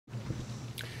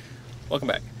Welcome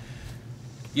back.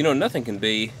 You know, nothing can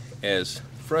be as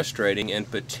frustrating and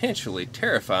potentially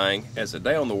terrifying as a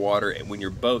day on the water and when your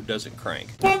boat doesn't crank.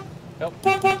 Help.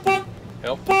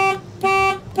 Help.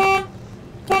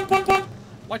 I'd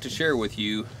like to share with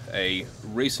you a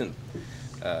recent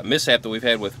mishap that we've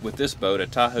had with this boat, a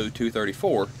Tahoe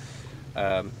 234,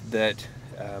 that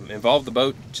involved the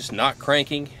boat just not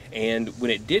cranking, and when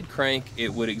it did crank,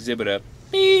 it would exhibit a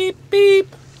beep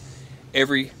beep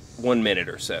every 1 minute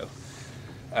or so.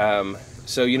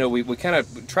 So you know, we kind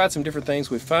of tried some different things.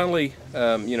 We finally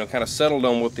you know, kind of settled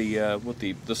on what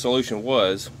the solution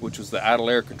was, which was the idle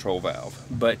air control valve.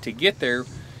 But to get there,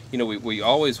 you know, we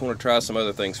always want to try some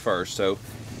other things first. So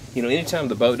you know, anytime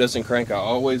the boat doesn't crank, I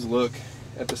always look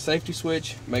at the safety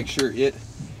switch, make sure it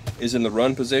is in the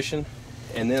run position,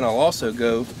 and then I'll also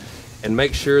go and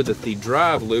make sure that the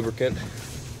drive lubricant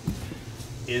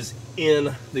is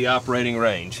in the operating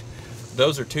range.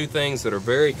 Those are two things that are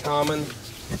very common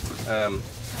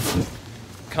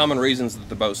reasons that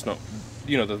the boat's not,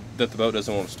 you know, that the boat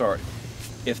doesn't want to start.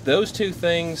 If those two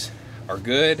things are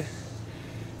good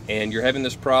and you're having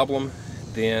this problem,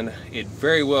 then it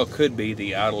very well could be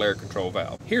the idle air control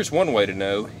valve. Here's one way to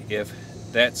know if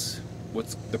that's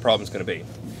what the problem's going to be.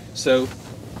 So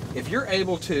if you're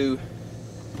able to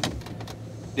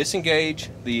disengage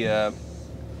the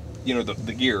you know,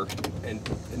 the gear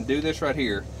and do this right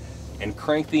here and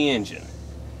crank the engine,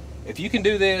 if you can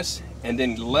do this and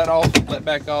then let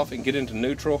back off and get into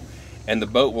neutral, and the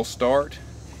boat will start,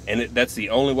 and that's the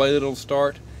only way that it'll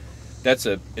start, it's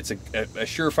a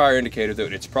surefire indicator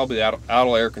that it's probably the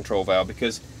idle air control valve,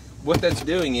 because what that's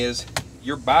doing is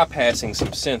you're bypassing some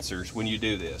sensors when you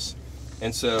do this.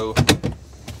 And so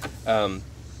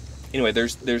anyway,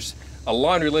 there's a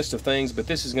laundry list of things, but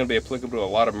this is going to be applicable to a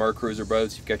lot of Mercruiser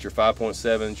boats. You've got your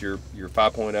 5.7s, your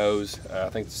 5.0s, I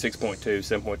think 6.2,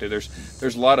 7.2.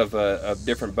 There's a lot of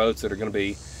different boats that are going to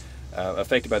be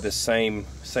affected by this same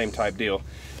type deal.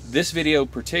 This video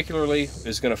particularly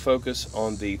is going to focus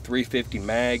on the 350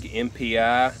 MAG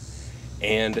MPI,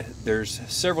 and there's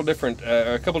several different,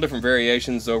 a couple different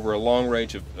variations over a long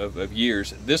range of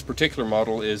years. This particular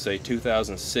model is a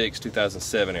 2006,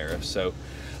 2007 era. So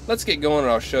let's get going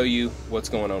and I'll show you what's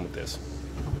going on with this.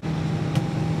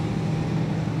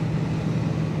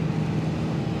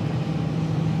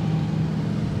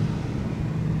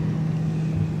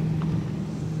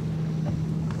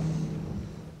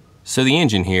 So the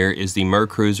engine here is the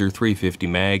Mercruiser 350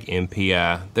 MAG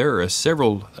MPI. There are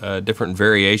several different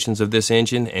variations of this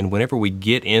engine, and whenever we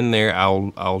get in there,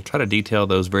 I'll try to detail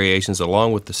those variations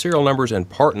along with the serial numbers and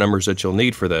part numbers that you'll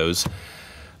need for those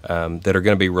that are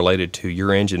going to be related to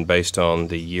your engine based on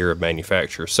the year of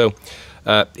manufacture. So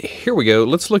here we go.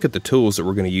 Let's look at the tools that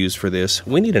we're going to use for this.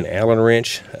 We need an Allen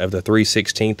wrench of the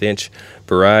 3/16 inch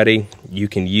variety. You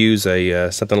can use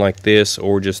a something like this,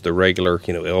 or just the regular,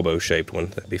 you know, elbow shaped one.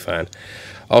 That'd be fine.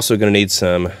 Also going to need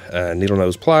some needle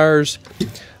nose pliers,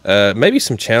 maybe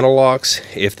some channel locks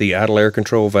if the idle air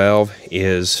control valve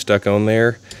is stuck on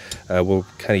there. We'll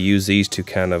kind of use these to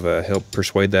kind of help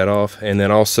persuade that off, and then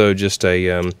also just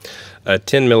a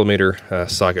 10mm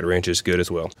socket wrench is good as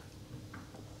well.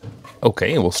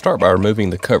 Okay, and we'll start by removing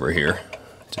the cover here.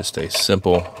 Just a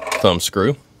simple thumb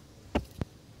screw.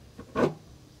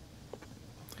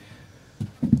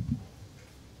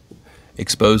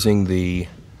 Exposing the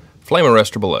flame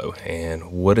arrestor below.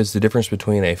 And what is the difference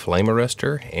between a flame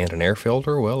arrestor and an air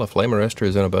filter? Well, a flame arrestor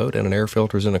is in a boat and an air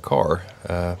filter is in a car,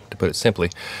 to put it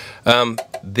simply.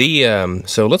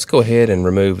 So let's go ahead and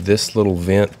remove this little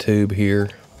vent tube here.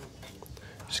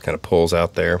 Just kind of pulls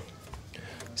out there.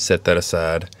 Set that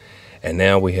aside. And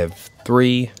now we have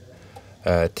three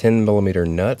 10mm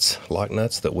nuts, lock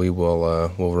nuts, that we will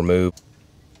remove.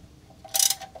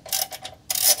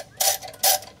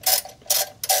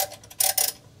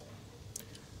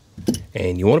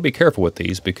 And you want to be careful with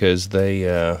these because they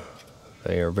are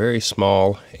very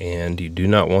small, and you do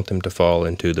not want them to fall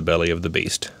into the belly of the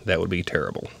beast. That would be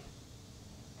terrible.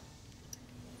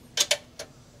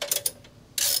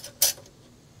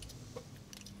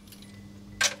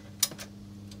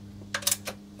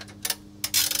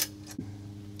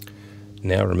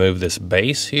 Now remove this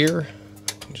base here.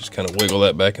 Just kind of wiggle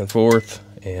that back and forth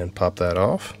and pop that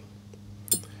off.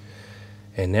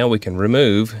 And now we can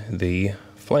remove the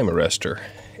flame arrestor.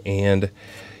 And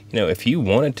you know, if you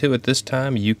wanted to at this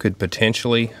time, you could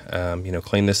potentially you know,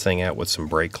 clean this thing out with some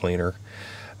brake cleaner.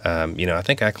 You know, I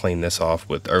think I cleaned this off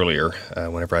with earlier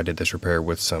whenever I did this repair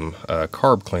with some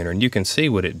carb cleaner, and you can see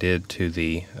what it did to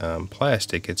the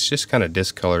plastic. It's just kind of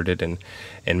discolored it, and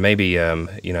maybe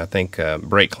you know, I think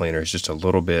brake cleaner is just a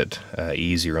little bit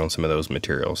easier on some of those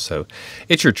materials. So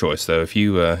it's your choice though. If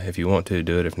you want to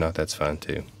do it, if not, that's fine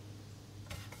too.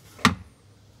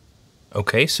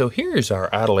 Okay, so here's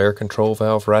our idle air control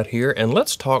valve right here, and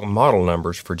let's talk model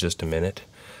numbers for just a minute.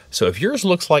 So if yours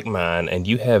looks like mine and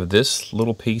you have this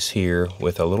little piece here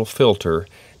with a little filter,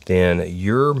 then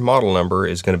your model number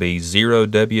is going to be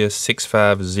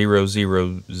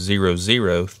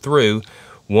 0W6500000 through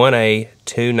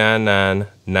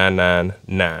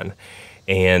 1A299999.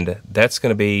 And that's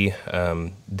going to be,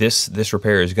 this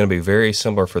repair is going to be very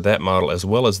similar for that model as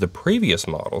well as the previous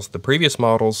models. The previous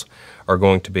models are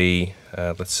going to be,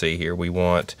 let's see here, we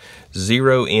want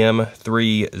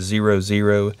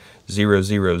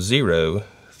 0M300000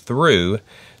 through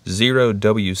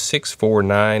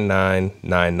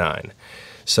 0W649999.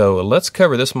 So let's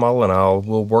cover this model, and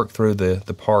we'll work through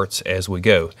the parts as we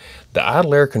go. The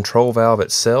idle air control valve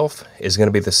itself is going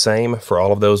to be the same for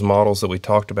all of those models that we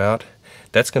talked about.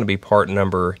 That's going to be part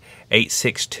number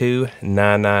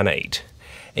 862998.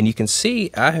 And you can see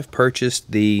I have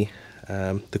purchased the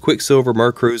Quicksilver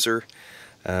Mercruiser,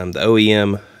 the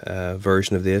OEM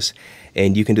version of this,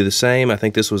 and you can do the same. I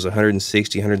think this was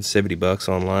 160, 170 bucks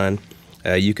online.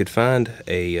 You could find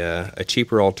a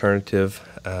cheaper alternative,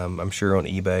 I'm sure on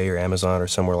eBay or Amazon or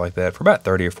somewhere like that, for about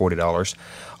 $30 or $40.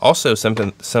 Also,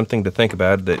 something to think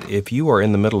about, that if you are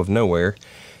in the middle of nowhere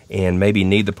and maybe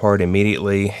need the part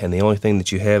immediately, and the only thing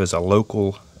that you have is a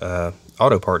local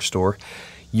auto parts store,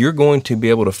 you're going to be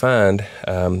able to find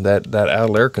that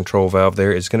idle air control valve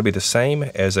there is going to be the same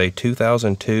as a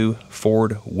 2002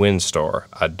 Ford Windstar.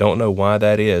 I don't know why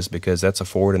that is, because that's a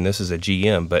Ford and this is a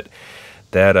GM, but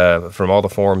that from all the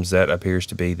forums, that appears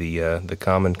to be the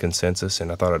common consensus,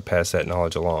 and I thought I'd pass that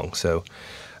knowledge along. So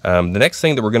the next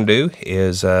thing that we're going to do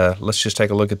is let's just take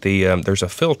a look at there's a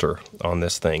filter on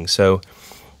this thing. So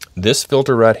this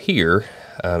filter right here,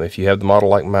 if you have the model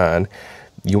like mine,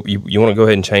 you want to go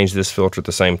ahead and change this filter at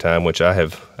the same time, which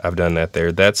I've done that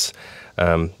there. That's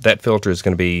that filter is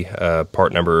going to be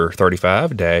part number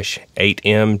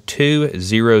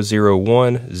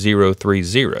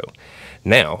 35-8M2001-030.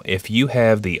 Now, if you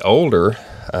have the older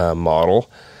model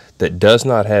that does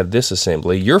not have this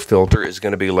assembly, your filter is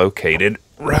going to be located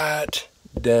right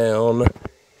down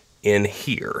in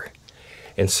here.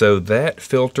 And so that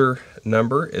filter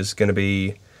number is going to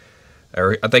be,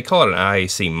 or they call it an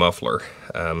IAC muffler,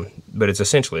 but it's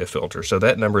essentially a filter. So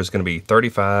that number is going to be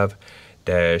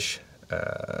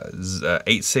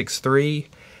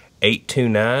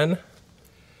 35-863-829,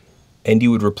 and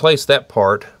you would replace that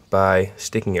part by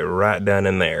sticking it right down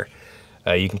in there.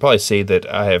 You can probably see that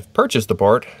I have purchased the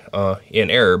part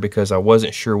in error because I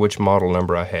wasn't sure which model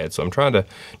number I had. So I'm trying to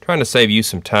save you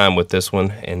some time with this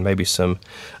one, and maybe some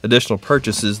additional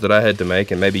purchases that I had to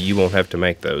make, and maybe you won't have to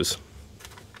make those.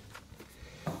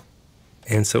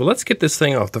 And so let's get this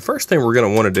thing off. The first thing we're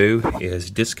going to want to do is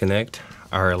disconnect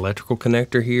our electrical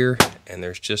connector here, and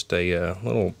there's just a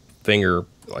little finger,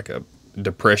 like a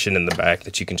depression in the back,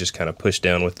 that you can just kind of push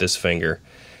down with this finger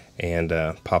and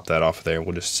pop that off there.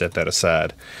 We'll just set that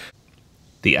aside.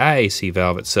 The IAC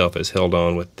valve itself is held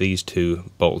on with these two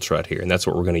bolts right here, and that's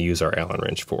what we're going to use our Allen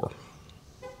wrench for.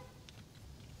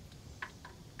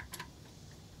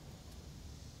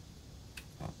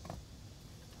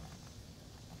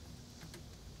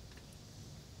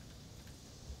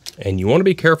 And you want to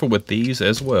be careful with these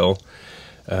as well,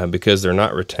 because they're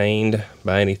not retained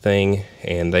by anything,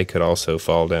 and they could also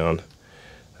fall down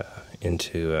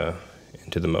into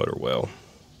the motor well.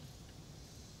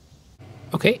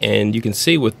 Okay, and you can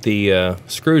see with the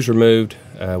screws removed,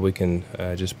 we can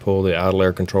just pull the idle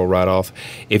air control right off.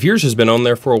 If yours has been on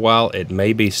there for a while, it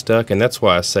may be stuck, and that's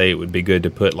why I say it would be good to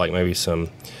put like maybe some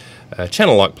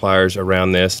channel lock pliers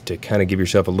around this to kind of give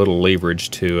yourself a little leverage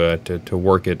to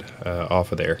work it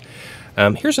off of there.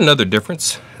 Here's another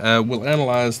difference. We'll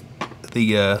analyze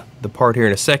the part here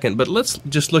in a second, but let's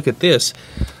just look at this.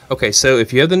 Okay, so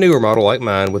if you have the newer model like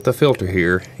mine with the filter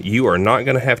here, you are not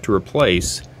going to have to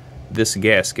replace this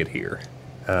gasket here.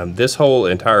 This whole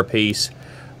entire piece,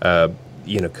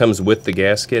 comes with the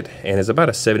gasket, and is about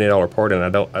a $70 part, and I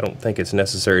don't think it's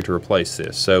necessary to replace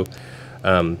this. So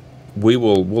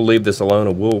we'll leave this alone,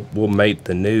 and we'll mate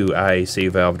the new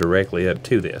IAC valve directly up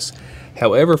to this.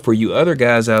 However, for you other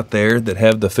guys out there that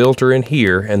have the filter in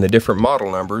here and the different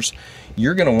model numbers,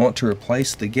 you're going to want to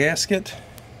replace the gasket,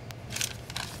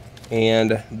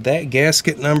 and that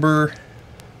gasket number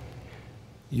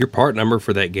Your part number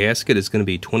for that gasket is going to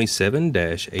be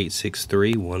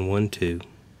 27-863112.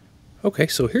 Okay,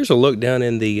 so here's a look down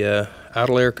in the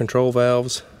idle air control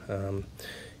valves. You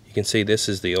can see this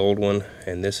is the old one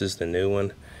and this is the new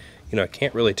one. You know, I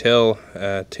can't really tell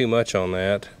too much on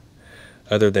that,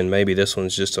 other than maybe this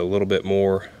one's just a little bit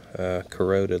more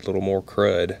corroded, a little more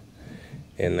crud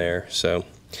in there. So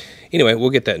anyway,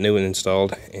 we'll get that new one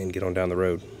installed and get on down the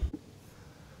road.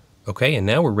 Okay, and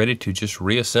now we're ready to just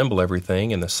reassemble everything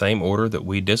in the same order that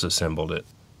we disassembled it.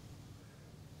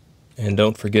 And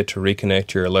don't forget to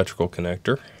reconnect your electrical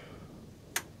connector.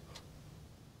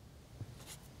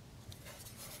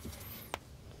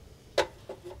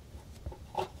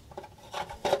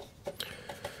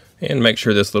 And make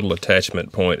sure this little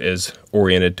attachment point is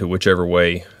oriented to whichever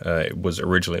way it was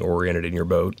originally oriented in your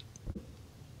boat.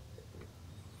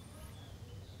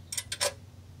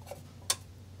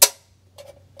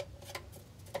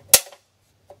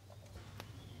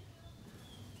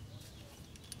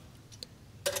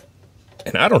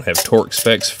 And I don't have torque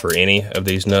specs for any of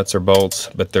these nuts or bolts,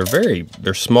 but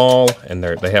they're small and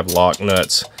they have lock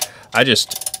nuts. I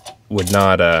just would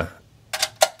not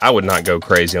I would not go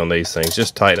crazy on these things.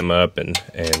 Just tighten them up and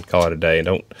call it a day.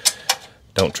 Don't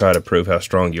try to prove how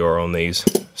strong you are on these.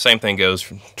 Same thing goes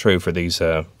true for these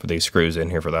screws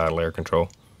in here for the idle air control.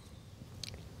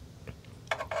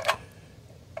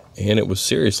 And it was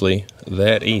seriously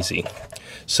that easy.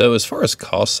 So as far as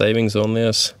cost savings on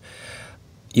this,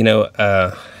 you know,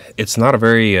 it's not a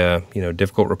very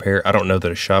difficult repair. I don't know that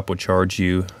a shop would charge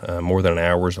you more than an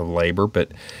hour's of labor,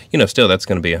 but you know, still that's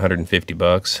going to be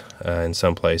 $150 in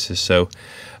some places. So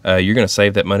you're going to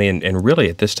save that money, and really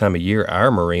at this time of year, our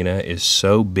marina is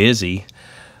so busy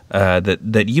that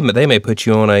they may put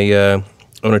you on a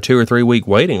 2 or 3 week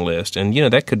waiting list, and you know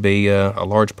that could be a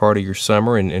large part of your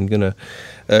summer and going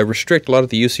to restrict a lot of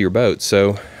the use of your boat.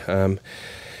 So.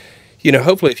 You know,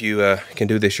 hopefully if you can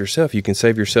do this yourself, you can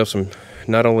save yourself some,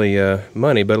 not only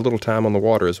money, but a little time on the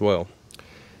water as well.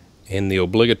 And the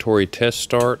obligatory test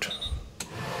start.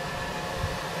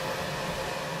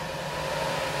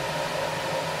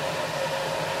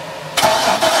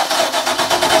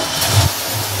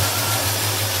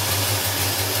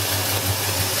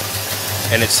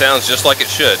 And it sounds just like it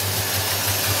should.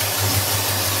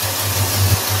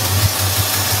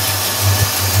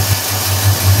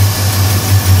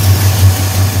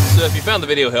 So if you found the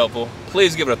video helpful,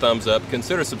 please give it a thumbs up,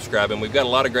 consider subscribing. We've got a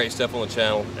lot of great stuff on the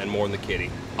channel and more in the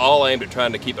kitty. All aimed at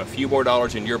trying to keep a few more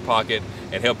dollars in your pocket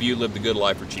and help you live the good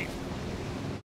life for cheap.